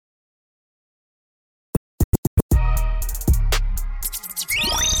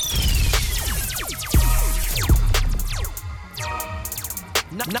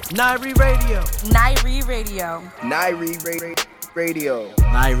NyreeRadio. NyreeRadio. NyreeRadio.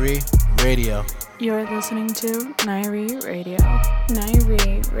 NyreeRadio. You're listening to NyreeRadio.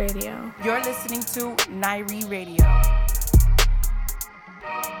 NyreeRadio. You're listening to NyreeRadio.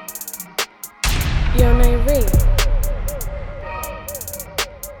 Yo, Nyree.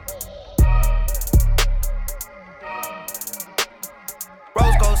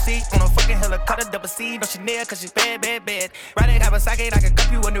 Rose gold seat on a fucking helicopter, double C, no Chanel, cause she's bad, bad, bad. Ride it, Kawasaki, I can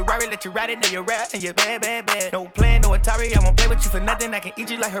cup you a new Rari, let you ride it, then you rap, and you're bad, bad, bad. No plan, no Atari, I won't play with you for nothing, I can eat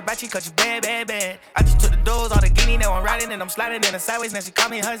you like hibachi, cause you bad, bad, bad. I just took the doors, all the guinea, now I'm riding, and I'm sliding in the sideways, now she call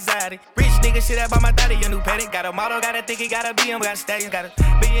me her zaddy. Rich nigga, shit out by my daddy, your new paddock. Got a model, gotta think he gotta be him, got a stallion, got a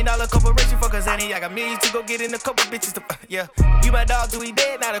 $1 billion corporation for Kazani. I got millions to go get in a couple bitches to, yeah. You my dog, do we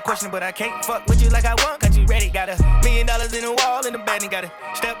dead? Not a question, but I can't fuck with you like I want, cause you ready. Got $1 million in the wall, in the bed, and got it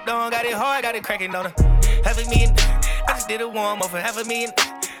stepped on. Got it hard, got it cracking on her. $500,000, I just did a warm up for $500,000.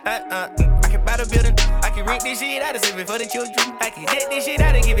 I can buy the building, I can rent this shit out and save it for the children. I can get this shit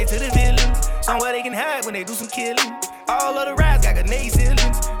out and give it to the villains. Somewhere they can hide when they do some killing. All of the rides got grenade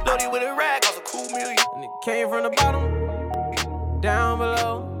ceilings. Loaded with a rag, cost a cool million. And it came from the bottom, down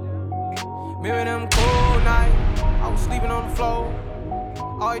below. Remember them cold nights, I was sleeping on the floor.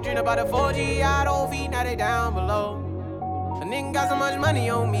 All you dream about the 4G, I don't feed, now they down below. A nigga got so much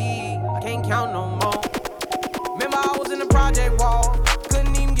money on me, I can't count no more. Remember I was in the project wall,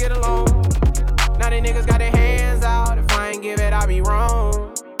 couldn't even get along. Now they niggas got their hands out, if I ain't give it, I be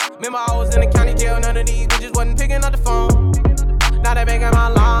wrong. Remember I was in the county jail, none of these bitches wasn't picking up the phone. Now they making my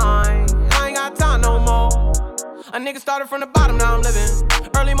line, I ain't got time no more. A nigga started from the bottom, now I'm living.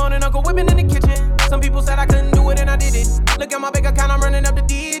 Early morning, Uncle whipping in the kitchen. Some people said I couldn't do it and I did it. Look at my bank account, I'm running up the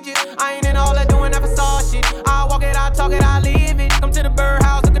digits. I ain't in all that doing that facade shit. I walk it, I talk it, I live it. Come to the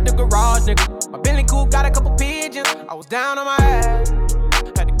birdhouse, look at the garage, nigga. My Bentley coupe got a couple pigeons. I was down on my ass,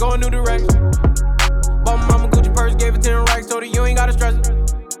 had to go a new direction. Bought my mama Gucci purse, gave it 10 racks, told her you ain't gotta stress it.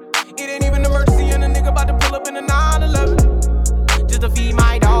 It ain't even an emergency and a nigga about to pull up in a 911. Just to feed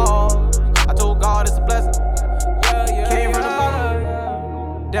my dog, I told God it's a blessing. Came from the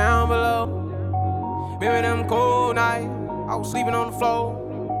bottom, down below. Remember them cold nights, I was sleeping on the floor.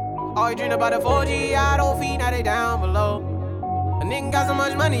 All you dream about the 4G, I don't feed, now they down below. A nigga got so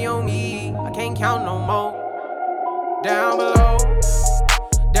much money on me, I can't count no more. Down below,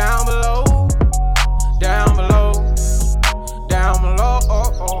 down below, down below, down below,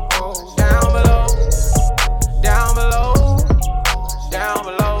 oh, oh, oh. Down below, down below, down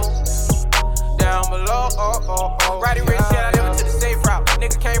below, down below, oh, oh, oh. Righty rich shit, I never took the safe route.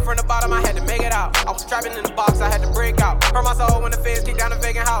 Nigga came from the bottom, I had to make it out. I was trapping in the box, I had to break out. Hurt my soul when the feds kicked down the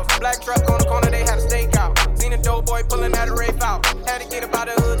vacant house. Black truck on the corner, they had a stakeout. Seen a dope boy pulling out a rafe out. Had to get about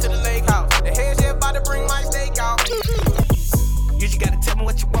the hood to the lake house. The head chef about to bring my steak out. You just gotta tell me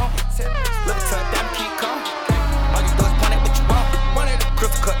what you want. Look to a diamond, keep calm. All you do is point at what you want.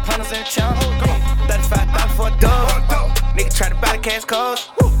 Crystal cut punters and chum. 35,000 for a dub. Nigga try to buy the cash calls.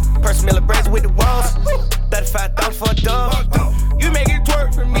 Person Miller braids with the walls. 35,000 for a dub. You make it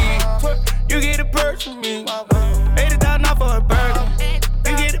twerk for me. You get a purse for me. 80,000 off for a burger.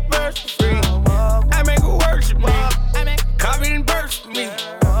 You get a purse for free. I make her worship me. Copy and burst for me.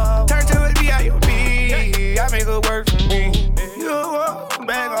 Turn to a B.I.O.B. I make her work for me. You walk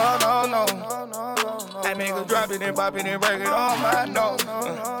back, oh no. I make her drop it and pop it and break it on my nose.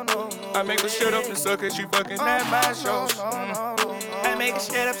 I make her shut up and suck it, she fucking at my shows. I make her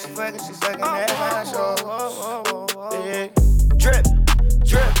shut up, she sucking at my shows. Yeah. Drip,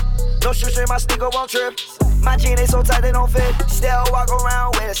 drip. No shoes in my sneaker won't trip. My jeans ain't so tight they don't fit. Still walk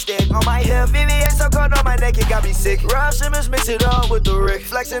around with a stick on my hip. VVS so cold on my neck, it got me sick. Rob Simmons mix it up with the Rick.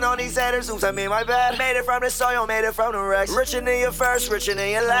 Flexing on these haters, oops, I mean my bad. Made it from the soil, made it from the Rex. Richer than your first, richer than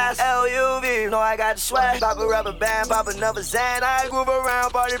your last. LUV, know I got the swag. Pop a rubber band, pop another Zan. I groove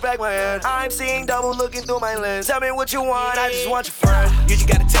around, party back my hand. I'm seeing double looking through my lens. Tell me what you want, I just want your friend. You just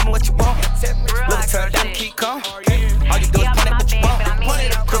gotta tell me what you want. Look to her down and keep calm. All you do is point at what you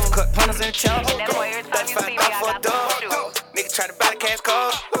want. Crystal cut punters and chum. 35,000 for a dub. Nigga try to buy the cash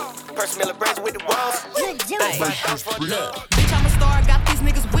calls. Person Miller braids with the walls. 35,000 for a dub. Bitch, I'm a star, got these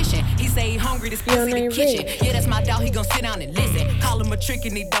niggas wishing. He say he hungry, this pussy the kitchen. Yeah, that's my dog, he gon' sit down and listen. Call him a trick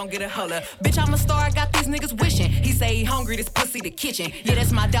and he don't get a holler. Bitch, I'm a star, got these niggas wishing. He say he hungry, this pussy the kitchen. Yeah,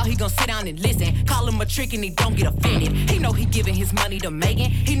 that's my dog, he gon' sit down and listen. Call him a trick and he don't get offended. He know he giving his money to Megan.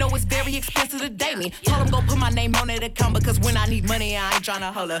 He know it's very expensive to date me. Told him go put my name on that account because when I need money, I ain't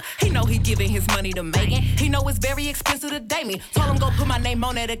tryna holler. He know he giving his money to Megan. He know it's very expensive to date me. Told him go put my name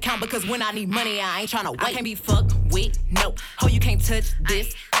on that account because when I need money, I ain't tryna wait. I can't be fucked with, no. Ho, you can't touch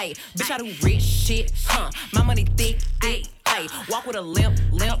this, ayy. Bitch, I do rich shit, huh? My money thick, thick. Ayy, walk with a limp,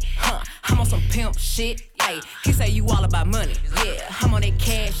 huh? I'm on some pimp shit. Ayy, he say you all about money. Yeah, I'm on that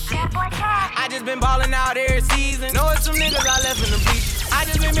cash shit. I just been ballin' out every season. Know it's some niggas I left in the bleachers. I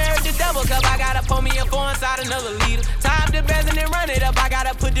just been married to double cup. I gotta pour me a 4 inside another liter. Time to bend and then run it up. I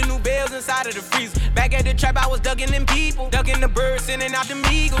gotta put the new bells inside of the freezer. Back at the trap, I was ducking them people. Ducking the birds, sending out them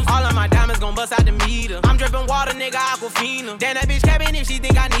eagles. All of my diamonds gon' bust out the meter. I'm dripping water, nigga, Aquafina. Damn, that bitch capping if she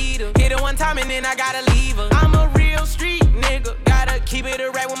think I need her. Hit her one time and then I gotta leave her. I'm a real street nigga. Gotta keep it a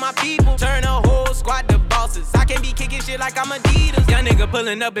rap with my people. Turn a whole squad to bosses. I can't be kicking shit like I'm Adidas. Young nigga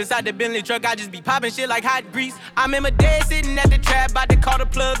pulling up inside the Bentley truck. I just be popping shit like hot grease. I remember dead sitting at the trap, about to call the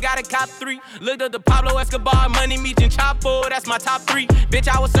plug, got a cop 3. Looked up the Pablo Escobar, Money Meat and Chapo, that's my top 3. Bitch,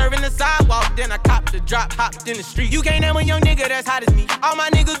 I was serving the sidewalk, then I copped the drop, hopped in the street. You can't name a young nigga that's hot as me. All my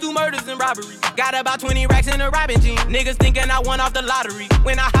niggas do murders and robbery. Got about 20 racks in a robbing jean. Niggas thinking I won off the lottery.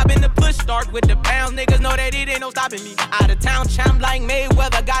 When I hop in the push start with the pounds, niggas know that it ain't no stopping me. Out of town, champ like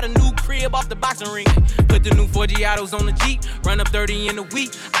Mayweather, got a new crib off the boxing ring. Put the new 4 Giottos on the Jeep, run up 30 in a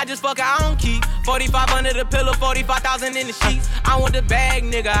week. I just fuck I don't keep 45 under the pillow, 45,000 in the sheets. I want the bag,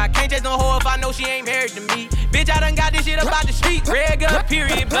 nigga. I can't chase no hoe if I know she ain't married to me. Bitch, I done got this shit about the street. Red gun,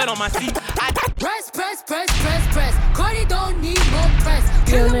 period, blood on my seat. Press. Cardi don't need more press.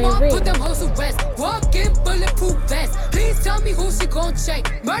 Kill them all, put them hoes to rest. Walk in bulletproof vest. Please tell me who she gon'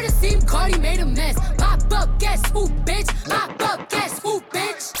 check. Murder scene, Cardi made a mess. Pop up, guess who, bitch? Pop up, guess who,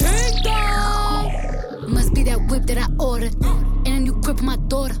 bitch? Ding dong. Must be that whip that I ordered. And a new crib for my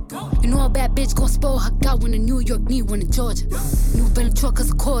daughter. You know a bad bitch gon' spoil her. Got one in New York, need one in Georgia. New Bentley truck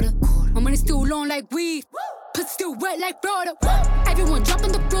is a quarter. My money still long like weed. Pussy still wet like Florida. Everyone drop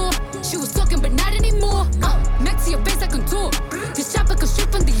on the floor. She was talking, but not anymore. Next to your face, I contour. This shopper come straight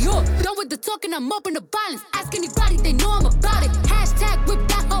from the York. Done with the talking, I'm up in the violence. Ask anybody, they know I'm about it. Hashtag whip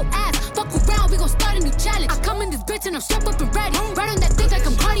that whole ass. Fuck around, we gon' start a new challenge. I come in this bitch and I'm strapped up and ready. Right on that dick like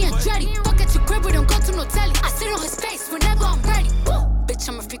I'm Cardi and Dreddy. Fuck at your crib, we don't go to no telly. I sit on his face whenever I'm ready. Woo. Bitch,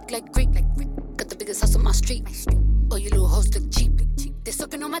 I'm a freak like Greek. Got the biggest house on my street. Oh, you little hoes look cheap. They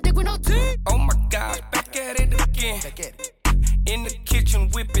sucking on my dick with no teeth. Oh my God, back at it again. In the kitchen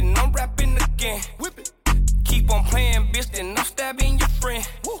whipping, I'm rapping again. Whip it. Keep on playing, bitch, then I'm stabbing your friend.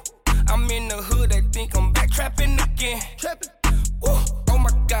 Woo. I'm in the hood, they think I'm back trapping again. Woo. Oh my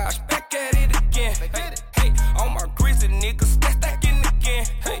gosh, back at it again. Hey, all my grizzly niggas stacking again.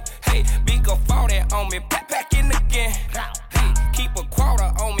 Hey, big up all that on me, backpacking again. Hey, keep a quarter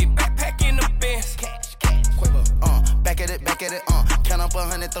on me, backpacking the Benz. Back at it, count up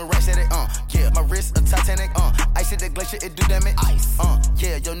 100, throw racks at it, yeah, my wrist a Titanic, ice hit the glacier, it do damage,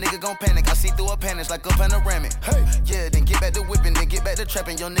 yeah, your nigga gon' panic, I see through a panic like a panoramic, hey, yeah, then get back to whipping, then get back to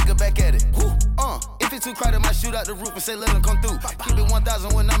trapping, your nigga back at it, if it's too crowded, might shoot out the roof and say let him come through, keep it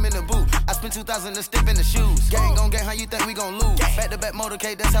 1,000 when I'm in the booth, I spend 2,000 to step in the shoes, gang gon' gang, how you think we gon' lose, back to back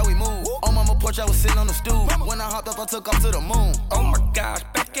motorcade, that's how we move, on mama porch, I was sitting on the stool, when I hopped up, I took off to the moon, oh my gosh,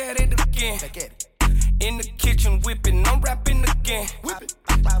 back at it again, in the kitchen whipping, I'm rapping again.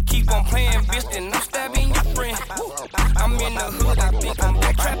 Keep on playing, bitch, then I'm stabbing your friend. I'm in the hood, I think I'm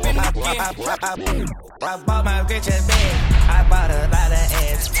back trapping again. I bought my bitch a bag, I bought a lot of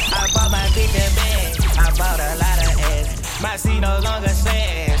ass. I bought my bitch a bag, I bought a lot of ass. My seat no longer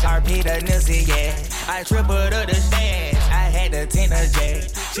stash, RP the Nipsey, yeah. I tripled up the stash, I had the 10 a jack.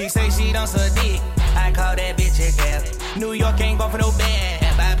 She say she don't suck dick, I call that bitch a cap. New York ain't going for no band,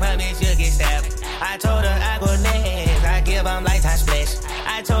 I promise you'll get stabbed. I told her I go next, I give them lifetime splash.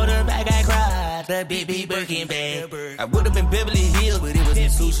 I told her I got cried, the big Birkin bag. I would've been Beverly Hills, but it was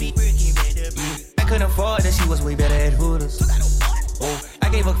in sushi. I couldn't afford that, she was way better at Hooters. Oh, I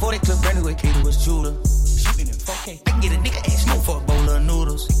gave her 40 clip brand new with Katie was Chula. I can get a nigga ass smoke for a bowl of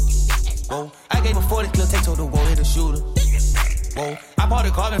noodles. Whoa, I gave her 40 clip, take to the wall, hit a shooter. Whoa, I bought a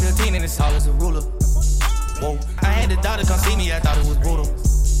carbon 15 and it's tall as a ruler. Whoa, I had the daughter come see me, I thought it was brutal.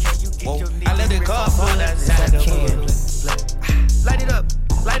 Whoa, I left the car full outside the hood. Light it up,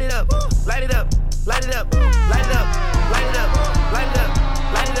 light it up, light it up, light it up, light it up, light it up, light it up,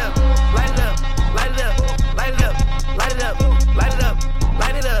 light it up, light it up, light it up, light it up, light it up, light it up,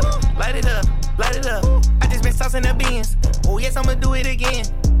 light it up, light it up, light it up. I just been saucing the beans. Oh yes, I'ma do it again.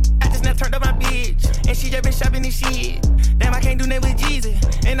 I just never turned up my bitch, and she just been shopping this shit. Damn, I can't do nothing with Jesus,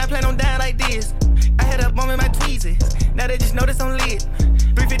 and I plan on dying like this. I had a bum in my tweezers, now they just notice I'm lit.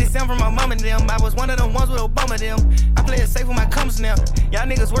 357 from my mom and them. I was one of them ones with Obama them. I play it safe with my comes now. Y'all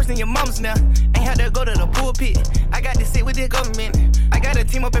niggas worse than your moms now. Ain't had to go to the pulpit. I got to sit with the government. I got a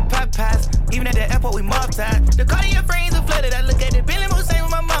team up in Popeyes. Even at the airport we mob tied. The Cartier frames are flooded. I look at the Billy Moose with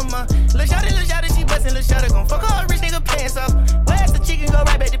my mama. Lil' shawty, she bustin', lil' shawty gon' fuck all rich nigga pants off. Where's the chicken go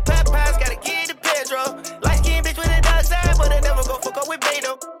right back to Popeyes? Gotta get the Pedro. Light skin bitch with a dark side, but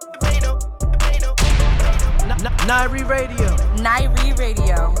NyreeRadio.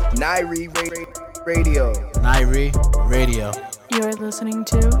 NyreeRadio. NyreeRadio. NyreeRadio. You're listening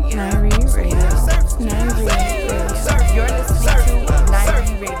to NyreeRadio. NyreeRadio. You're listening to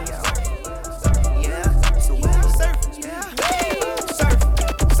NyreeRadio.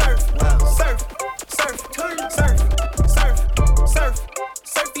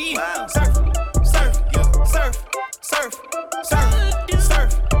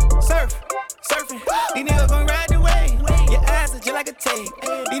 These niggas gon' ride the wave. Your eyes are just like a tape.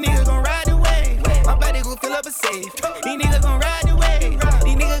 These niggas gon' ride the wave. My body gon' fill up a safe. These niggas gon' ride the wave.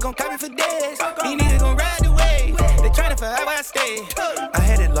 These niggas gon' copy for days. These niggas gon' ride the wave. They tryna forever I stay. I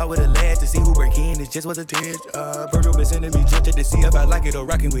had it locked with a last to see who break in. It just was a test. Virgil been sending me just to see if I like it or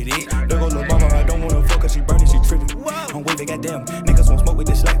rockin' with it. Look on the mama, I don't wanna fuck cause she burning, she trippin'. I'm waving, goddamn. Niggas won't smoke with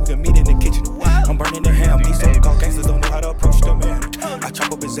this like we can meet in the kitchen. I'm burning the ham. These so-called gangsters don't know how to approach the man. I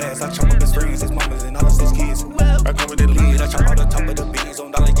chop up his ass, I chop up his friends, his mamas, and all of his kids. I come with the lead, I chop out the top of the beans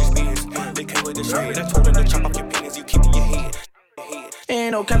on all of these beers. They came with the shred, I told them to chop off your penis, you keep in your head.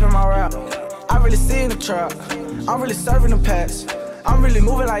 Ain't no cap in my rap. I really see in the trap. I'm really serving the packs. I'm really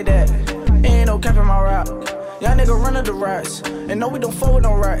moving like that. Ain't no cap in my rap. Y'all nigga running the rats. And no, we don't fuck with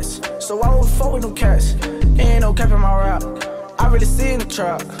no rats. So I won't fuck with no cats. Ain't no cap in my rap. I really see in the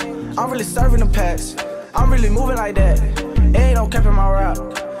trap. I'm really serving the packs. I'm really moving like that. Ain't no cap in my rap.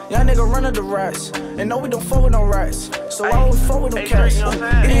 Y'all nigga running the rats. And no, we don't fuck with no rats. So I won't fuck with no cats.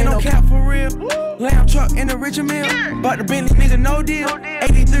 Ain't no cap for real. Lamb truck in the Richard Mill. Bought the Bentley, nigga, no deal.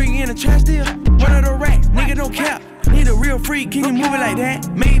 83 in the trash deal. One of the racks, nigga, no cap. Need a real freak, can you move it like that?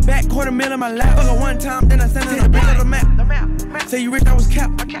 Made back $250,000 in my lap. Fuck her one time, then I sent her the bill of the map. Say you rich, I was cap.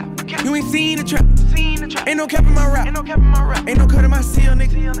 You ain't seen the trap. Ain't no cap in my rap. Ain't no cut in my seal,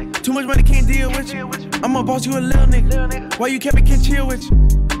 nigga. Too much money can't deal with you. I'ma boss you a little nigga. Why you kept it, can't chill with you?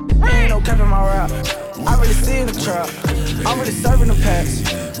 Ain't no cap in my rap. I really see in the trap. I'm really serving the packs.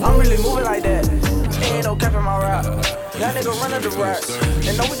 I'm really moving like that. Ain't no cap in my rap. Y'all nigga running the rats.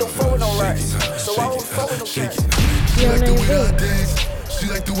 And no, we don't fuck with no rats. So I won't fuck with no cats. She like the way that I dance. She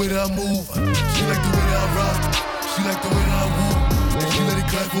like the way that I move. She like the way that I rock. She like the way that I woo. And she let it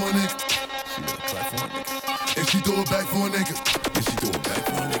clap for a nigga. She let it clap for a nigga. And she throw it back for a nigga. And she throw it back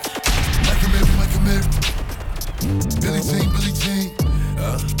for a nigga. Like a Mary. Billie Jean.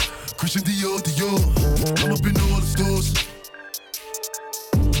 Christian Dior. I'm up in all the stores.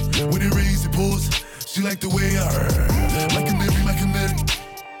 When it rains, it pours. She like the way I like a Mary.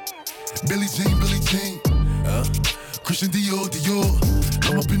 Billie Jean. Christian Dior.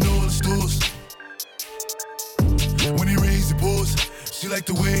 I'm up in all the stores. When it rains, it pours. She like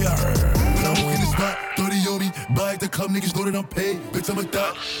the way I when I walk in the spot, 30 on me. Buy at the club, niggas know that I'm paid. Bitch, I'm a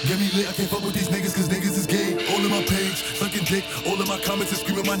thot. Get me lit, I can't fuck with these niggas, cause niggas is gay. All of my page, sucking dick. All of my comments is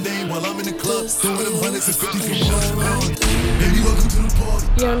screaming my name while I'm in the club. Throwing them hundreds and 50s from bucks. Baby, welcome to the party.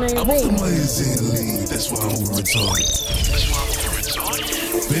 I'm on some layers in lean, that's why I'm over retarded.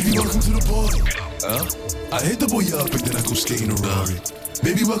 Baby, welcome to the party. I hit the boy up and then I go skate in a Rari.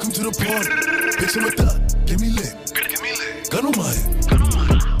 Baby, welcome to the party. Bitch, I'm a thot. Get me lit. Gun on my head.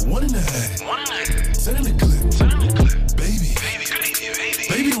 1 in the head. Send in the clip. Baby,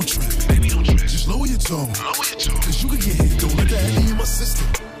 don't trip. Just lower your tone. Cause you can get hit. Don't let that head in my system.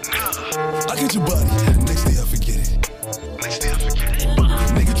 I get your body. Next day I forget it.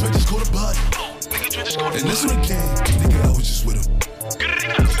 Nigga Dre just caught a body. And this one again. Nigga, I was just with him.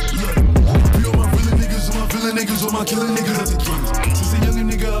 Look, be all my villain niggas, all my villain niggas, all my killing niggas at the games. Since a younger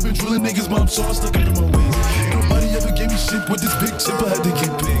nigga, I've been drilling niggas, but I'm so stuck up in my ways. Ain't nobody ever gave me shit with this big chip, I had to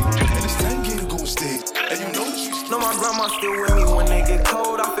get paid. And it's 10K to go and stay. And you know that you know my grandma still with me when they get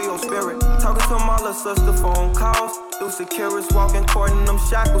cold, I feel your spirit. Talking to my little sister, phone calls. Through Securus, walking, courting them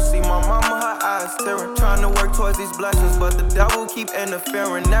shackles. See my mama, her eyes staring. Trying to work towards these blessings, but the devil keep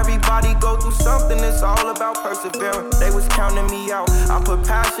interfering. Everybody go through something, it's all about persevering. They was counting me out, I put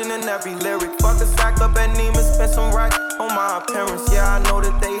passion in every lyric. Fuck a sack up at Neiman, spend some racks on my appearance. Yeah, I know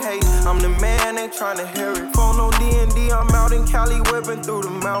that they hate, I'm the man, ain't trying to hear it. Phone on D&D, I'm out in Cali, whipping through the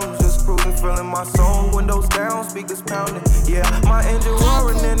mountains. Just cruising, feeling my soul, windows down, speakers pounding. Yeah, my engine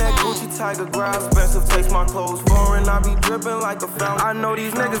roaring in that Gucci Tiger ground. Expensive, taste my clothes foreign, I be dripping like a fountain. I know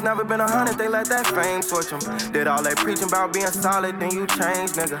these niggas never been 100, they let that fame switch them. Did all that preaching about being solid, then you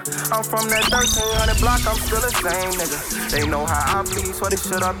change, nigga. I'm from that 1300 block, I'm still the same, nigga. They know how I bleed, so they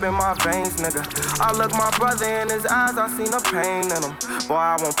shit up in my veins, nigga. I look my brother in his eyes, I seen the pain in him. Boy,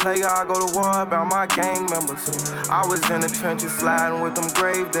 I won't play, I go to war about my gang members. I was in the trenches sliding with them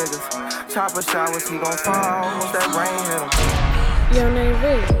grave diggers. Chopper showers, he gon' fall, once that rain hit him. Yo,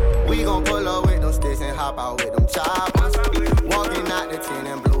 NyreeRadio. We gon' pull up with them sticks and hop out with them choppers. Walking out the tin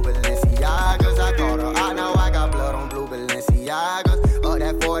and blue Balenciagas. I caught her out, now I got blood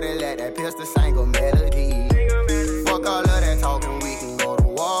 40, let that pistol sing a melody. Fuck all of that talking, we can go to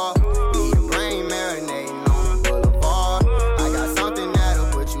war. Need a brain marinating on the boulevard. I got something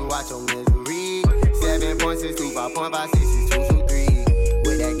that'll put you out your misery. 7.62, 5.56, 223.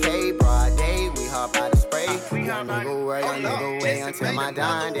 With that K, broad day, we hop out the spray. Young nigga way until my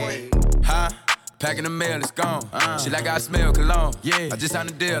dying day. Huh? Packing the mail, it's gone. Shit like I smell cologne. Yeah, I just signed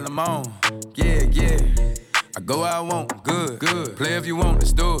a deal, I'm on. Yeah, yeah. I go where I want, good. Play if you want,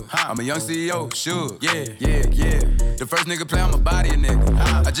 let's do it. I'm a young CEO, sure. Yeah. The first nigga play, I'ma body a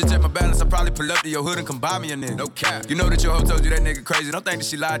nigga. I just check my balance, I probably pull up to your hood and come buy me a nigga. No cap. You know that your hoe told you that nigga crazy. Don't think that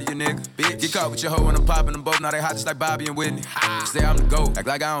she lied to you, nigga. Bitch, get caught with your hoe when I'm popping them both. Now they hot just like Bobby and Whitney. Say I'm the GOAT, act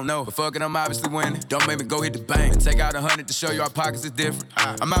like I don't know. But fuck it, I'm obviously winning. Don't make me go hit the bank and take out 100 to show you our pockets is different.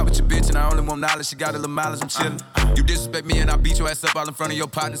 I'm out with your bitch and I only want knowledge. She got a little mileage, I'm chillin'. You disrespect me and I beat your ass up all in front of your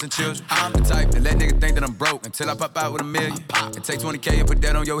partners and children. I'm the type that let nigga think that I'm broke until I pop out with $1 million. And take 20K and put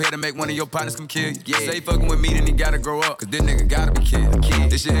that on your head and make one of your partners come kill you. Say he fucking with me, then he gotta grow up. Cause this nigga gotta be killed.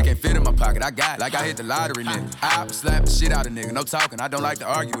 This shit can't fit in my pocket, I got it. Like I hit the lottery, nigga. I slap the shit out of nigga. No talking, I don't like to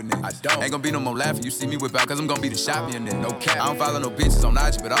argue with niggas. I don't. Ain't gonna be no more laughing. You see me whip out, cause I'm gonna be the shopping nigga. No cap. I don't follow no bitches on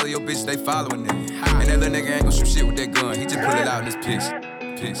IG, but all of your bitches, they following nigga. And that little nigga ain't gon' shoot shit with that gun. He just pull it out in this picture.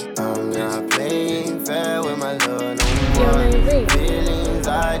 I'm not playing fair with my love no more. Feelings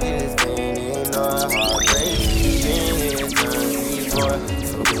I just been in a heartbreak. Been here times before.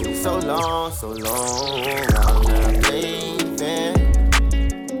 So baby, so long. I'm not playing fair.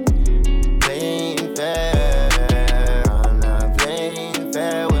 I'm not playing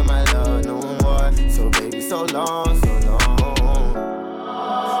fair with my love no more. So baby, so long.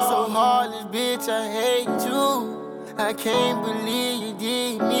 So heartless, bitch, I hate you. I can't believe you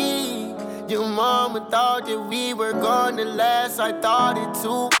did me. Your mama thought that we were gonna last. I thought it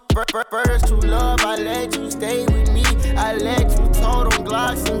too. First true love, I let you stay with me. I let you tote on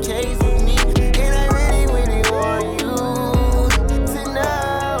Glocks and K's with me. And I really want you tonight.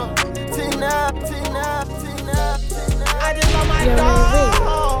 I just love my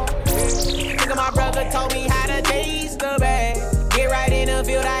dog. Nigga, my brother told me how to taste the bag. Get right in the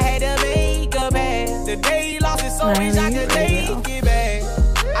field, I had to make a bag. The day he lost his soul, wish I could take it back.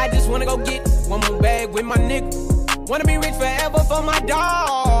 I just wanna go get one more bag with my nigga. Wanna be rich forever for my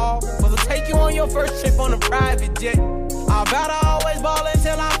dog. Supposed to take you on your first trip on a private jet. I vow to always ball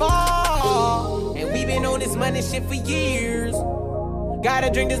until I fall. And we been on this money shit for years. Gotta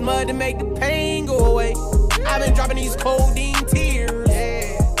drink this mud to make the pain go away. I've been dropping these codeine tears.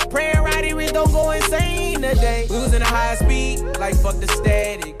 Praying right here, it don't go insane today. We was in a high speed, like fuck the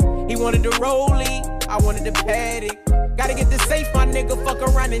static. He wanted the rollie, I wanted the paddock. Gotta get this safe, my nigga, fuck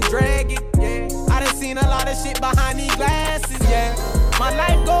around and drag it, yeah. I done seen a lot of shit behind these glasses, yeah. My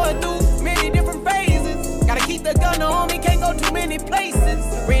life going through many different phases. Gotta keep the gun on me, can't go too many places.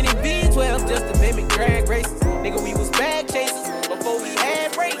 Renting V12 just to mimic drag races. Nigga, we was bag chasers before we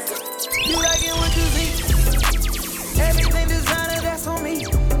had races. You like it what you see. Everything designer, that's on me.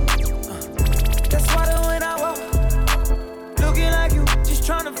 That's why the when I walk, looking like you, just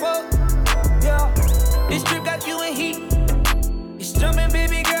tryna fuck. Yeah, this trip got you in heat. It's jumping,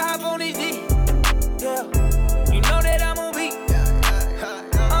 baby girl, hop on this D. Yeah, you know that I'm on beat.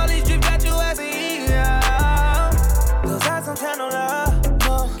 All these trips got you as a heat. Yeah, those eyes don't tell no love.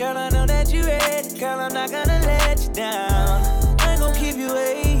 No, girl, I know that you ready. Girl, I'm not gonna let you down. I ain't gon' keep you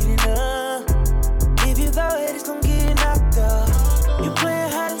waiting up. If you throw it, it's gon' get knocked up. You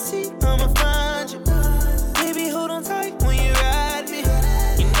playing hide and seek, I'ma find you. Baby, hold on tight when you ride me.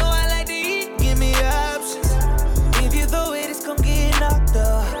 You know I like to eat, give me options. If you throw it, it's gon' get knocked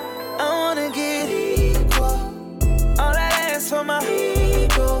up. I wanna get equal. All I ask for my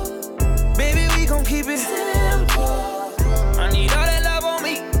ego. Baby, we gon' keep it simple. I need all that love on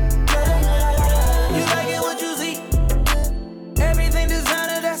me. You like it what you see. Everything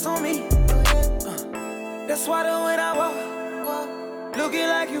designer, that's on me. That's why the when I walk, looking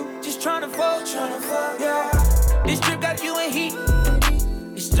like you, just tryna fuck, yeah. This trip got you in heat.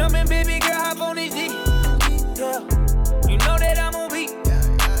 It's jumping, baby girl, hop on this D. Yeah, you know that I'm on beat.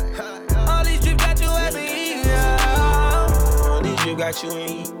 All these trips got you as a heat, yeah. These trips got you in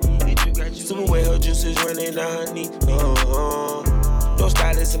heat. Super wet, her juices running down her knee. No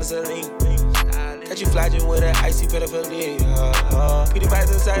stylist in the saline. Got you flogging with an icy pedal Pretty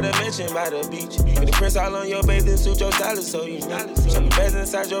vibes inside the mansion by the beach. With the prints all on your bathing suit, your stylist so you know. Shopping bags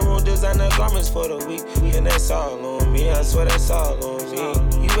inside your room, designer garments for the week. And that's all on me, I swear that's all on me.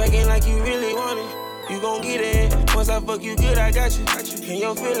 You acting like you really want it, you gon' get it. Once I fuck you good, I got you. In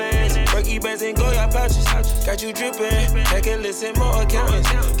your feelings, Berkey bands and Goya pouches. Got you dripping, I can listen more accountants.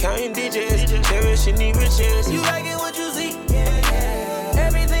 Counting digits, cherishing the riches. You like it what you see.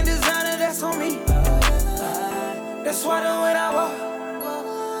 Every That's why the way I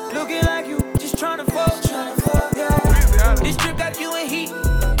walk, looking like you, just tryna fuck. Yeah. This trip got you in heat.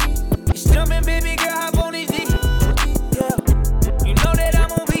 You stumbling, baby girl, hop on this dick. Yeah. You know that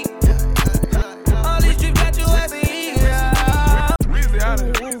I'm on beat. All this trip got you as a heat. Yeah.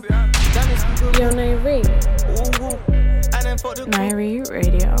 Yo, Nyree.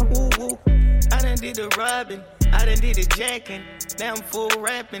 NyreeRadio. I done did the robbing, I done did the jacking. Now I'm full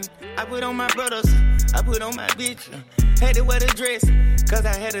rapping. I put on my brothers, I put on my bitch. Had to wear the dress, cause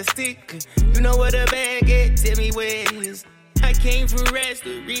I had a stick. You know where the bag at, tell me where it is. I came from rest,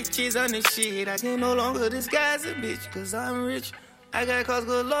 the riches on the shit. I can no longer disguise a bitch, cause I'm rich. I got cause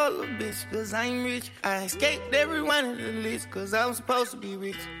galore, bitch, cause I'm rich. I escaped every one of the list, cause I'm supposed to be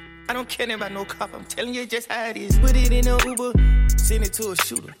rich. I don't care about no cop, I'm telling you just how it is. Put it in a Uber, send it to a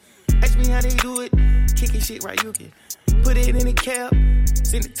shooter. Ask me how they do it, kicking shit right, you can. Put it in a cab,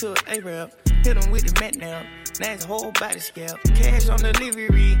 send it to an A-Rap. Hit them with the mat now, now it's a whole body scalp. Cash on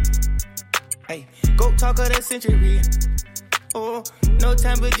delivery, hey, go talk of the century. Oh, no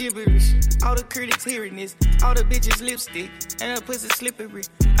time but gibberish. All the critics hearing this, all the bitches lipstick, and her pussy slippery.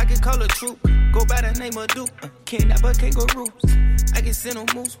 I can call her troop, go by the name of Duke. Can't that but kangaroos. I can send them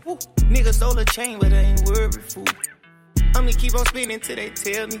moose, woo. Nigga stole a chain, but I ain't worried, fool. I'ma keep on spinning till they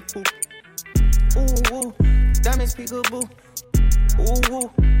tell me who. Ooh, ooh, diamonds peekaboo. Ooh, ooh,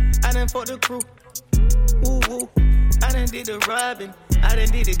 I done fought the crew. Ooh, ooh, I done did the robbing, I done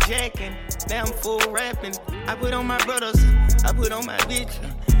did the jacking. Now I'm full rapping. I put on my brothers, I put on my bitch.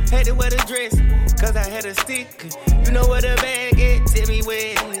 Had to wear the dress, cause I had a stick. You know where the bag at, tell me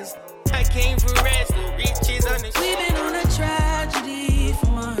where it is. I came from rest, the riches on the shit. We've been on a tragedy for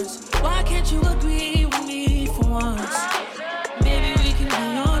months. Why can't you agree with me for once? Maybe we can be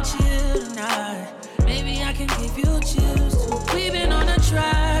on chill tonight. Maybe I can give you chills too. We've been on a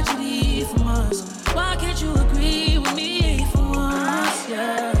tragedy for months. Why can't you agree with me for once?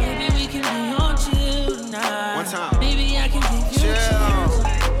 Yeah. Maybe we can be on chill tonight. One time. Maybe I can give you chills.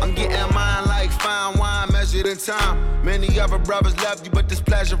 I'm getting mine like fine wine measured in time. Many other brothers love you, but this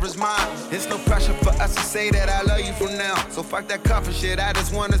pleasure is mine. It's no pressure for us to say that I love you from now. So fuck that comfort shit, I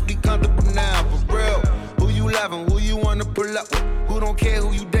just want us to be comfortable now. For real, who you loving, who you wanna pull up with? Who don't care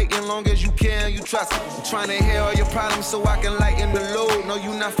who you dating, long as you care and you trust it. I'm trying to hear all your problems so I can lighten the load. No,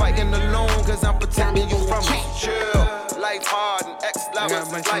 you not fighting alone, cause I'm protecting you from it. Chill, life hard and ex-lovers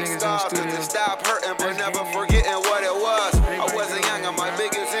is like stars. Just stop hurting, but never forgetting what it was. I wasn't young and my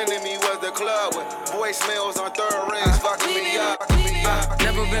biggest enemy was the club with voicemails on third rings fucking me up.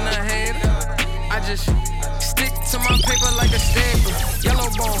 Never been a hater, I just stick to my paper like a staple.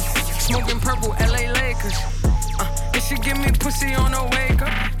 Yellow bone, smoking purple, LA Lakers. It should give me pussy on the wake up.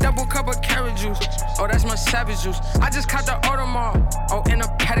 Double cup of carrot juice, oh that's my savage juice. I just caught the Audemars, oh in a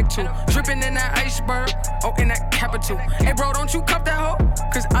paddock too. Dripping in that iceberg, oh in that capital. Hey bro, don't you cup that hoe,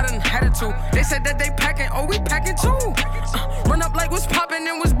 cause I done had it too. They said that they packing, oh we packing too. Run up like what's poppin'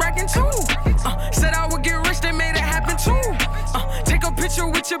 and was brackin' too. Said I would get rich, they made it happen too. Take a picture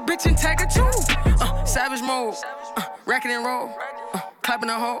with your bitch and tag her too. Savage mode, rackin' and roll, clapping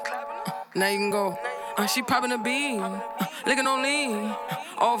a hoe. Now you can go. She popping a bean, licking on lean.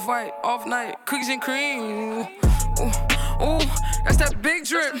 Off white, off night, cookies and cream. Ooh, that's that big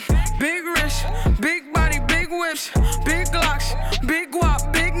drip, big wrist, big body, big whips, big glocks, big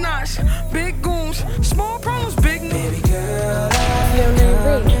guap, big knots, big goons, small problems, big baby girl. Yo,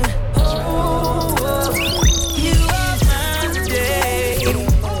 Nyree. You are mine today,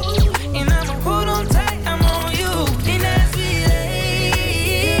 and I'ma hold on tight. I'm on you, and that's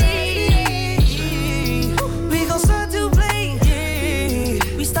we gon' start to play.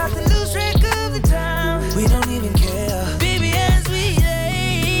 Yeah. We start to lose track of the time. We don't even care, baby, as we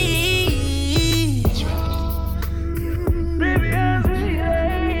age. Baby, as we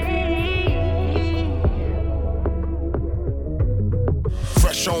age.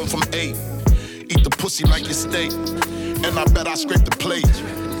 Fresh home from 8, eat the pussy like it's steak, and I bet I scrape the plate.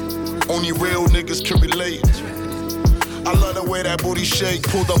 Only real niggas can relate. I love the way that booty shake.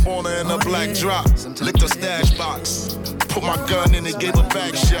 Pulled up on her in a black drop. Licked her stash box. Put my gun in it, gave her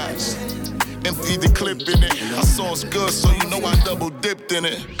back shots. Emptied the clip in it. I saw it's good, so you know I double dipped in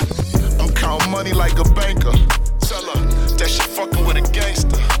it. I'm counting money like a banker. Tell her that she fucking with a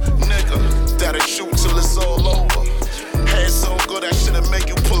gangster. Nigga, that'll shoot till it's all over. Head so good, that shit'll make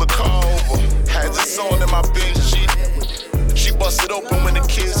you pull a car over. Had this on in my bench sheet. She busted open when the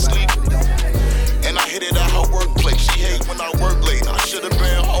kids sleep. And I hit it at her workplace. She hate when I work late. I should've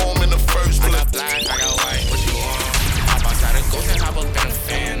been home in the first place. I got black, I got white, what you want? Hop outside and go and hop up in a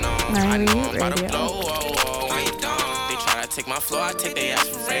fan on. I know I'm about to blow, oh, I ain't dumb. They try to take my floor, I take their ass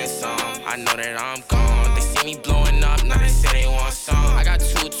for ransom. I know that I'm gone. They see see me blowing up, now they say they want some. I got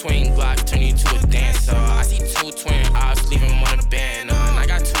 2 twin Glocks, turn you to a dancer. I see 2 twin eyes, leaving one of the band. And I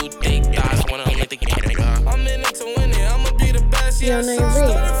got 2 thick thighs, one of them hit the game. I'm in it to win it, I'ma be the best, yes sir.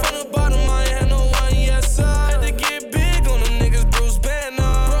 Started from the bottom, I ain't had no one, yes sir. Had to get big on them niggas, Bruce Banner.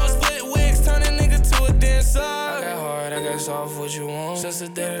 Bro, split wigs, turn a nigga to a dancer. I got hard, I got soft, what you want? Since the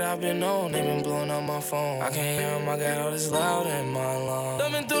day that I've been on, they been blowing up my phone. I can't hear them, I got all this loud in my lungs.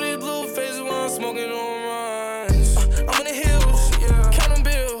 Thumbing through these blue faces while I'm smoking on runs. I'm in the hills, yeah, counting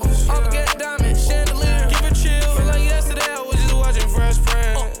bills. All get diamonds, chandelier, give it chill. Feel like yesterday I was just watching Fresh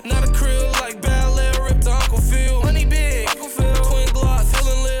Prince. Not a crib like ballet, ripped to Uncle Phil. Money big, Uncle Phil. Twin Glock,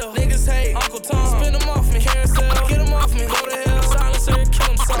 feeling live. Niggas hate, Uncle Tom. Spin them off me, carousel. Get them off me, go to hell. Silencer, kill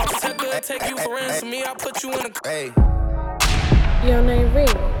them soft. Take you for ransom, me, I put you in a... Hey. Yo, Nyree.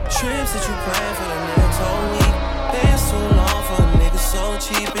 Trips that you plan for the next whole week. Bands too long for a nigga so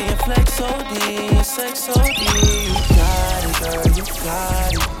cheap. And your flex so deep, your sex so deep. You got it, girl, you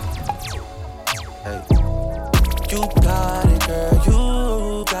got it. Hey. You got it, girl,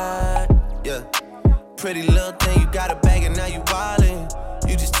 you got it. Yeah. Pretty little thing, you got a bag and now you wildin'.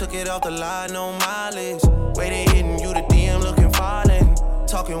 You just took it off the line, no mileage. Way they hitting you, the DM looking falling.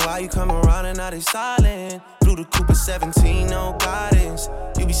 Talking while you come around and now they silent. Through the Cooper 17, no guidance.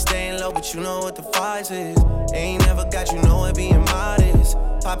 You be staying low, but you know what the price is. Ain't never got you know it being modest.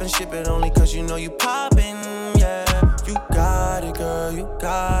 Poppin' ship it only cause you know you poppin', yeah. You got it, girl, you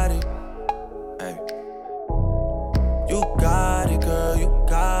got it. Hey. You got it, girl, you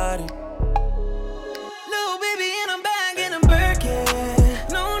got it. Little baby in a bag in a Birkin.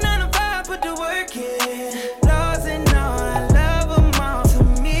 No 9 to 5, put the work in. Laws and all, I love them all. To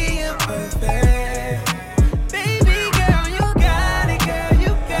me, you're perfect. Baby girl, you got it, girl,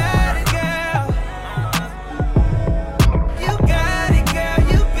 you got it, girl. You got it, girl,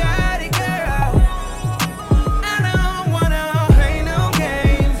 you got it, girl. I don't wanna play no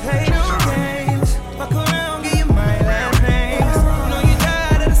games, play no games. Fuck around, give you my last name. You know you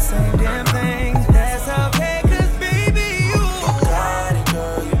tired of the same damn things. That's okay, cause baby, you got it,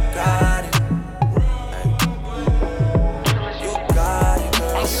 girl, you got it. You got it,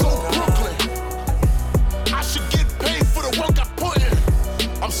 girl. I'm so Brooklyn. I should get paid for the work I put in.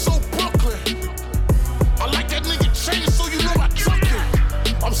 I'm so Brooklyn. I like that nigga chain, so you know I took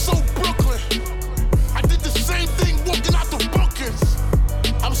it. I'm so Brooklyn. I did the same thing walking out the bookings.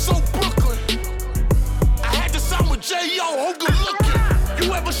 I'm so Brooklyn. I had to sign with J.O. who good looking.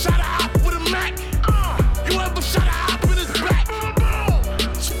 You ever shot a op with a Mac? You ever shot a op in his back?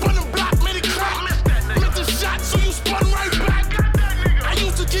 Spun a block, made it clap. Missed the shot, so you spun right back. I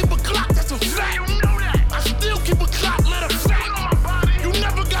used to keep a clock, that's a fact. I still keep a clock, matter of fact. You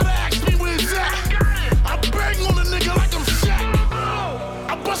never gotta ask me where it's at. I bang on a nigga like I'm Shaq.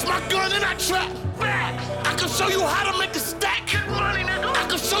 I bust my gun and I trap. I can show you how to make a stack. I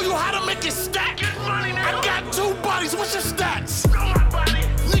can show you how to make it stack. I got 2 bodies, what's your stats?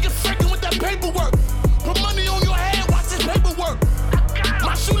 Nigga faking with that paperwork. Put money on your head, watch this paperwork.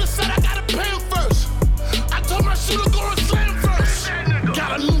 My shooter said I gotta pay him first. I told my shooter go and slam first.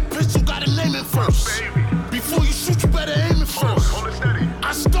 Got a new pistol, gotta name it first. Before you shoot, you better aim it first.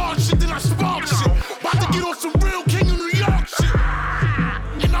 I start shit, then I spark shit. About to get on some real King of New York shit.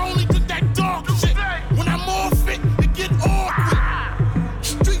 And I only did that dog shit. When I'm off it get awkward.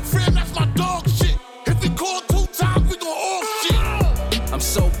 Street friend, that's my dog shit. If we call 2 times, we gon' off shit. I'm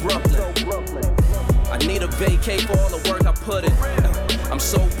so Brooklyn. I need a vacay for all the work I put in. I'm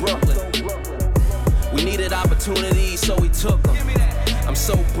so Brooklyn. We needed opportunities, so we took them. I'm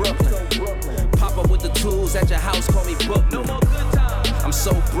so Brooklyn. Pop up with the tools at your house, call me Bookman. I'm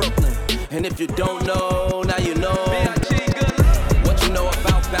so Brooklyn. And if you don't know, now you know. What you know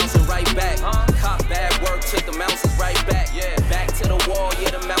about bouncing right back? Cop bad work, took the mountains right back. Yeah, back to the wall,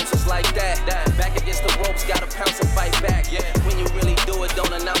 yeah, the mountains like that. Back against the ropes, gotta pounce and fight back. Yeah, when you really do it,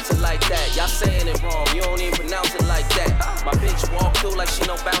 don't announce it like that. Y'all saying it wrong, you don't even pronounce it like that. My bitch walk through like she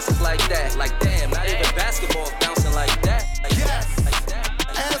know bounces like that. Like damn, not even basketball's bouncing like that. Like yes, like that.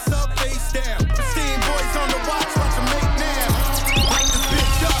 Ass up, face down. Pristine boys on the watch, watch them make now. Light this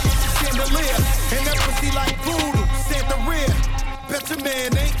bitch up, chandelier. And that pussy like voodoo, Santa rear. Bet your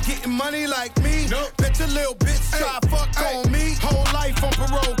man ain't getting money like me. Nope. Bet your little bitch try fuck on me. Whole life on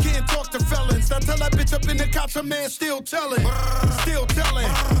parole, can't talk to felons. Now tell that bitch up in the cops, her man still telling. Still telling,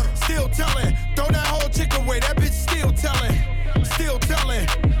 still telling. Throw that whole chick away, that bitch still telling. Still telling,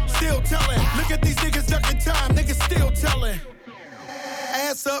 still telling. Look at these niggas ducking time, niggas still telling.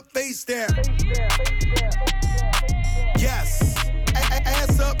 Ass up, face down. Yes.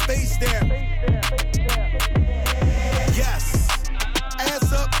 Ass up, face down. Yes.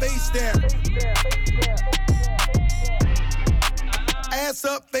 Ass up, face down. ass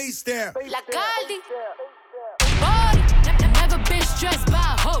up, face down. La Caldi. Body. Never been stressed by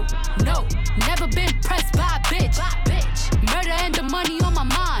a hoe. No. Never been pressed by a bitch. Murder and the money on my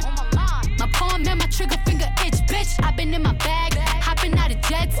mind. My palm and my trigger finger itch, bitch. I been in my bag, hopping out of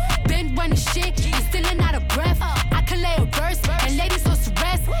jets. Been running shit, and stealing out of breath. I can lay a verse, and ladies on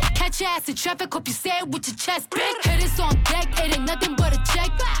rest. Catch your ass in traffic, hope you say it with your chest, bitch. Hitters on deck, it ain't nothing but a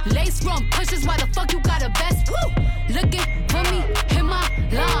check. Lace run pushes, why the fuck you got a vest? Woo! Looking for me, hit my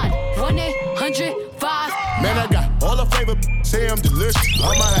line. 1-800-5. Man, I got all the flavor, say I'm delicious.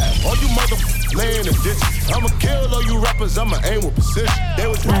 I'ma have all you motherfuckers laying in ditches. I'ma kill all you rappers, I'ma aim with precision. They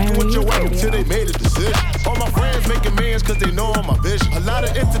was rocking with your way until they made a decision. All my friends making millions cause they know I'm my vision. A lot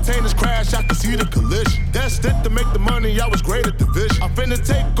of entertainers crash, I can see the collision. That's it to make the money, I was great at division. I'm finna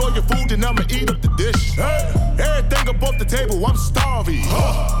take all your food and I'ma eat up the dish. Hey, everything up off the table, I'm starving.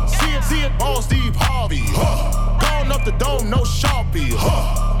 See it, all Steve Harvey. Going up the dome, no Sharpie.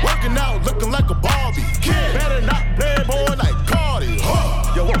 Working out, looking like a Barbie. Kid, better not play boy like Cardi.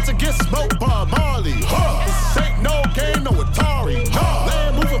 Yo, once again, smoke Bob Marley. This ain't no game, no Atari.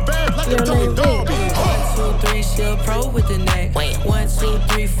 Land moving fast like a Tony Darby. 1, 2, 3, still pro with the neck. 1, 2,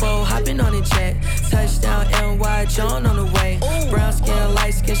 3, 4, hopping on the jet. Touchdown, NY, John on the way. Brown skin,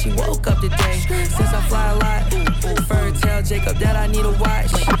 light skin, she woke up today. Since I fly a lot, fur tell Jacob that I need a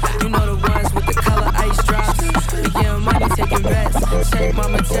watch. You know the ones with the color ice drops. We getting money, taking bets. Check my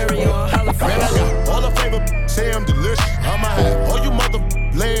material on hella fresh. Man, I got all the flavor, say I'm delicious. I'ma have all you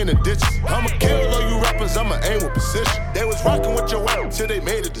laying in ditches. I'ma kill all you rappers, I'ma aim with precision. They was rocking with your way till they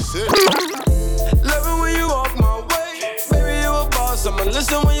made a decision. Love it when you walk my way. Baby, you a boss, I'ma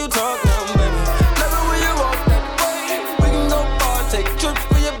listen when you talk now, baby. Love it when you walk that way. We can go far, take a trip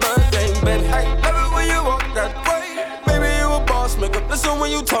for your birthday, baby. Hey, love it when you walk that way. Baby, you a boss, make up listen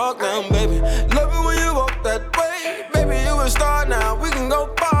when you talk now, baby. Love it when you walk that way. Baby, you a star now, we can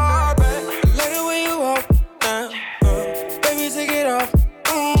go far, baby. Love it when you walk now, baby, take it off.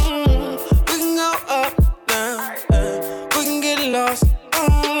 We can go up now, we can get lost.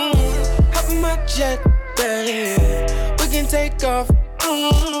 Hop in my jet, baby. We can take off.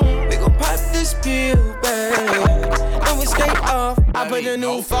 We gon' pop this pill, baby. And we skate off. I put the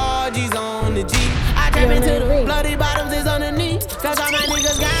new 4Gs on the G. I trap into the bloody bottoms is underneath. Cause all my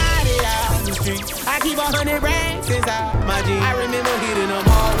niggas got it out the street. I keep 100 racks inside my jeans. I remember hitting them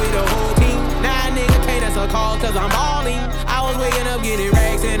all with the whole team. Now a nigga can't answer calls cause I'm balling. I was waking up getting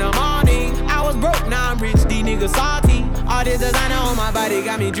racks in the morning. I was broke, now I'm rich, these niggas salty. All this designer on my body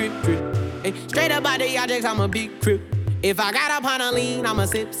got me drip, drip. Hey, straight up out the objects, I'm a big crip. If I got up on a lean, I'm a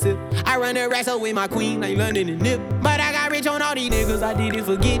sip, sip. I run the racks up with my queen, like London and Nip. But I got rich on all these niggas, I didn't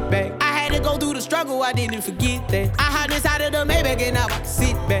forget back. I had to go through the struggle, I didn't forget that. I hopped inside of the Maybach and now I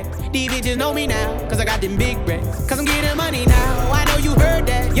sit back. These bitches know me now, cause I got them big racks. Cause I'm getting money now, I know you heard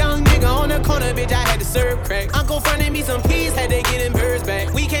that. Young nigga on the corner, bitch, I had to serve crack. Uncle fronted me some keys, had to get them birds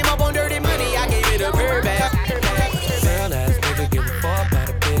back. We came up on dirty money, I gave it a bird back. Real ass nigga give a fuck about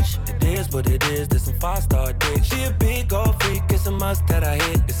a bitch. It is what it is, this some 5-star dick. She a big gold freak, it's a must that I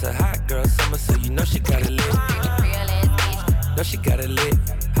hit. It's a hot girl summer, so you know she got it lit. Know she got it lit.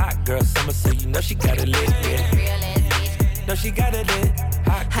 Hot girl summer, so you know she got it lit. Yeah. Know she got it lit.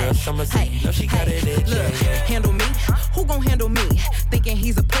 Hot girl summer, so you know she got it lit. Look, handle me? Who gon' handle me? Thinking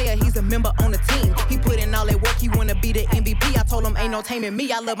he's a player, he's a member on the team. He put in all that work, he wanna be the MVP. I told him ain't no taming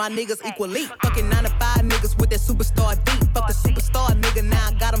me, I love my niggas equally. Fucking 9 to 5 niggas with that superstar deep. Fuck the superstar nigga, now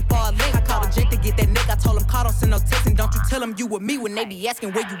I got him far link. I called a Jake to get that nigga, I told him call, don't send no text. And don't you tell him you with me when they be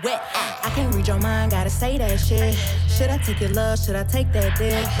asking where you at. I can't read your mind, gotta say that shit. Should I take your love, should I take that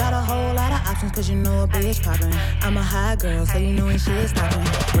dick? Got a whole lot of options cause you know a bitch poppin'. I'm a high girl, so you know when shit stoppin'.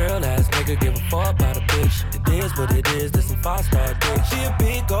 Real ass nigga give a fuck about a bitch. It is what it is, this some 5-star dick. She a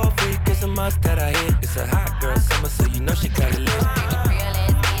big gold freak, it's a must that I hit. It's a hot girl summer, so you know she got it lit.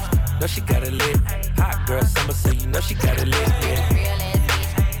 Know she got it lit. Hot girl summer, so you know she got it lit.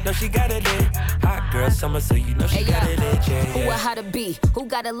 Yeah. Know she got it lit. Hot girl summer, so you know she got it lit. Yeah, yeah. Who a how to be? Who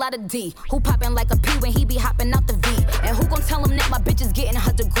got a lot of D? Who poppin' like a P when he be hopping out the V? And who gon' tell him that my bitch is getting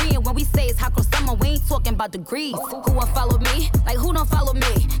her degree? And when we say it's hot girl summer, we ain't talking about degrees. Who won't follow me? Like who don't follow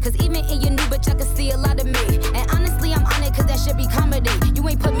me? Cause even in your new bitch, I can see a lot of me. And honestly, I'm on it cause that shit be comedy. You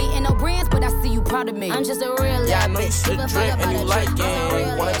ain't put me in no brands, but I see you proud of me. I'm just a real yeah, I know bitch. you should drip and you like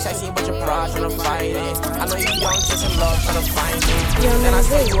it. Wanna chase you, but your pride tryna fight it. I know you young, chasing love, tryna find it. And I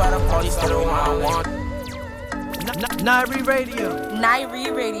say you at a party, still the one I want. NyreeRadio.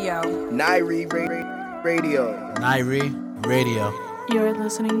 NyreeRadio. NyreeRadio. You're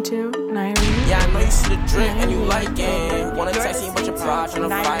listening to NyreeRadio. Yeah, I know you see the drip and you like it. Wanna text me but your pride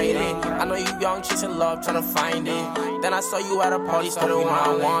tryna fight it. I know you young, chasing love, tryna find it. Then I saw you at a party, started when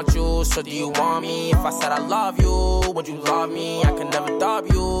I want you. So do you want me? If I said I love you, would you love me? I could never dub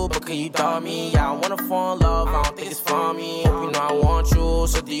you, but could you dub me? Yeah, I wanna fall in love, I don't think it's for me. Hope you know I want you,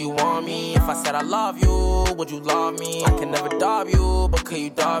 so do you want me? If I said I love you, would you love me? I could never dub you, but could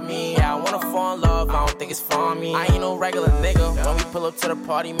you dub me? Yeah, I wanna fall in love, I don't think it's for me. I ain't no regular nigga. When we pull up to the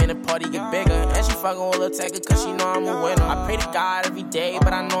party, man, the party get bigger. And she fucking with Lil Tecca, cause she know I'm a winner. I pray to God every day,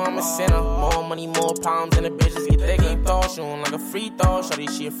 but I know I'm a sinner. More money, more problems, and the bitches get thicker. Throw, shooting like a free throw. Shorty,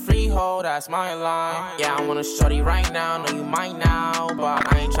 she a freehold, that's my line. Yeah, I want a shorty right now, know you might now,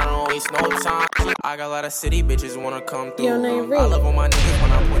 but I ain't tryna waste no time. I got a lot of city bitches wanna come through. I love all my niggas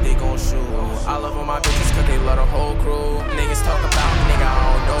when I point, they gon' shoot. I love all my bitches cause they love the whole crew. Niggas talk about me, nigga,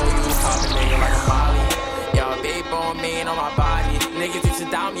 I don't know you. Poppin' nigga like a Molly. Yo, big bone man on my body. Niggas used to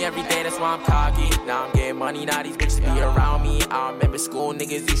doubt me every day, that's why I'm cocky. Now I'm getting money, now these bitches be around me. I remember school,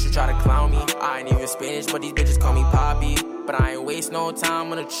 niggas used to try to clown me. I ain't even Spanish, but these bitches call me Poppy. But I ain't waste no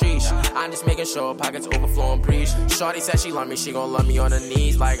time on a treat. I'm just making sure pockets overflow and breach. Shorty said she love me, she gon' love me on her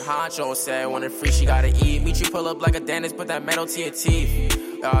knees. Like Honcho said, when it's free, she gotta eat. Meet you pull up like a dentist, put that metal to your teeth.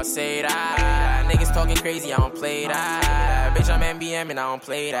 Y'all say that. Niggas talking crazy, I don't play that. Bitch, I'm MBM and I don't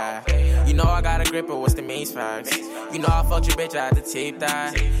play that. You know I got a grip, but what's the main facts? You know I fucked your bitch, I had to tape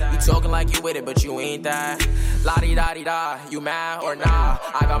that. You talking like you with it, but you ain't that. La-di-da-di-da, you mad or nah?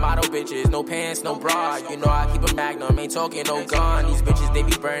 I got model bitches, no pants, no bra. You know I keep a magnum, ain't talking no gun. These bitches, they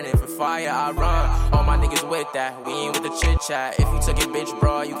be burning for fire, I run. All my niggas with that, we ain't with the chit-chat. If you took your bitch,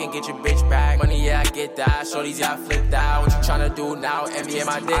 bro, you can get your bitch back. Money, yeah, I get that. Shorties, yeah, I flip that. What you tryna do now? NBA,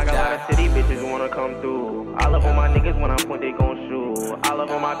 my dick that. I got a lot of city bitches wanna come through. I love all my niggas when I point, they gon' shoot. I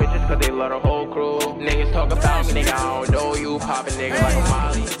love all my bitches cause they love the whole crew. Niggas talk about me, nigga, I don't know you. Poppin' nigga like a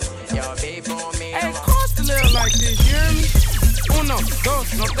Molly. Yo, babe on me. Hey, cost to live like this, you hear me? Uno,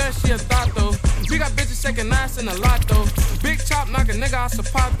 dos, no tres, she a tato. We got bitches shaking ass in the lotto. Big chop, knock a nigga out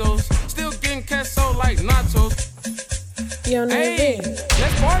zapatos. Still getting queso like nachos. Hey,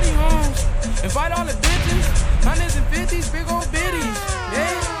 let's party homes. Invite all the bitches. 100s and 50s, big old biddies.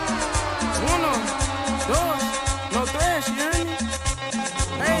 Yeah. Uno, dos, no tres, you hear me?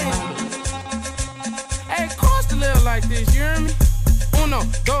 Hey, cost to live like this, you hear me? Uno,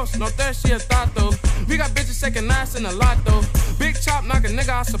 dos, no tres, she a tato. We got bitches shaking ass in the lotto. Big chop, knock a nigga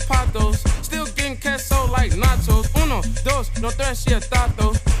out zapatos. Still getting queso like nachos. Uno, dos, no tres, she a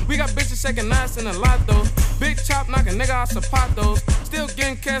tato. We got bitches shaking ass in the lotto. Big chop, knock a nigga out zapatos. Still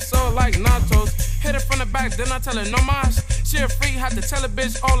getting queso like nachos. Hit her from the back, then I tell her no mas. She a freak, had to tell a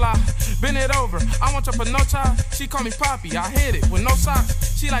bitch hola. Bend it over, I want your panocha. She call me Poppy, I hit it with no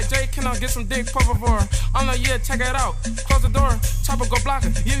socks. She like, Jay, can I get some dick, por favor? I'm like, yeah, check it out. Close the door, chopper go block her.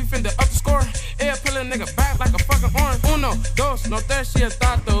 Yeah, we finna up the score. Air pill a nigga back like a fucking orange. Uno, dos, no tres, she a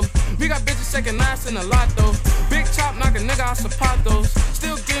tato. We got bitches shaking ass in the lotto. Big chop, knock a nigga out zapatos.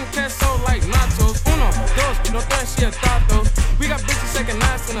 Still getting queso like nachos. Uno, dos, no tres, she a tato. We got bitches shaking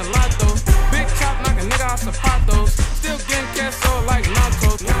ass in the lotto. Big chop, knock a nigga out zapatos. Still getting queso like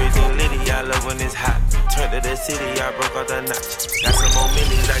nachos. Everything litty, I love when it's hot. Turned to the city, I broke out the notch. Got some more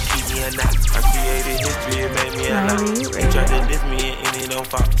millions, I keep me a knot. I created history, it made me a lot. They tried to diss me and it don't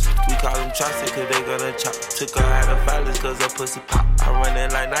fall. We call them chopsticks cause they gonna chop. Took her out of filers cause her pussy pop. I run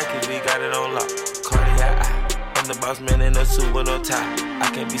it like Nike, we got it on lock. Cardiac eye. I'm the boss man in a suit with no tie. I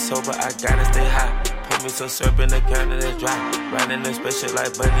can't be sober, I gotta stay high. Pour me some syrup in the counter that's dry. Riding a special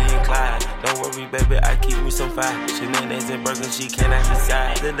like Bunny and Clyde. Don't worry, baby, I keep me some fire. Shenanigans and burgers, she cannot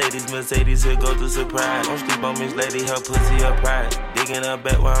decide. The ladies Mercedes, here go to surprise. Don't sleep on Miss Lady, her pussy, her pride. Digging her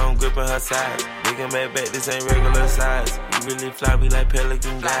back while I'm gripping her side. Digging back, this ain't regular size. You really fly, we like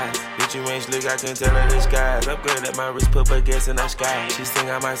pelican guys. Bitch, you ain't slick, I can tell her the skies. Upgrade at my wrist, put her gas in the sky. She sing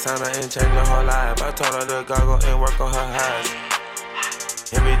I might sign her and change her whole life. I told her to goggle and work on her eyes.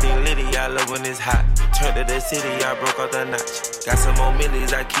 Everything litty, I love when it's hot. Turned to the city, I broke out the notch. Got some more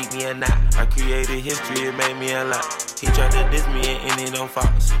millions, I keep me a knot. I created history, it made me a lot. He tried to diss me and it don't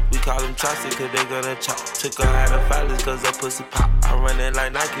false. We call them chopsticks cause they gonna chop. Took her out of filers cause her pussy pop. I run it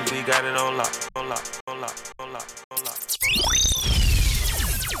like Nike, we got it on lock, on lock, on lock.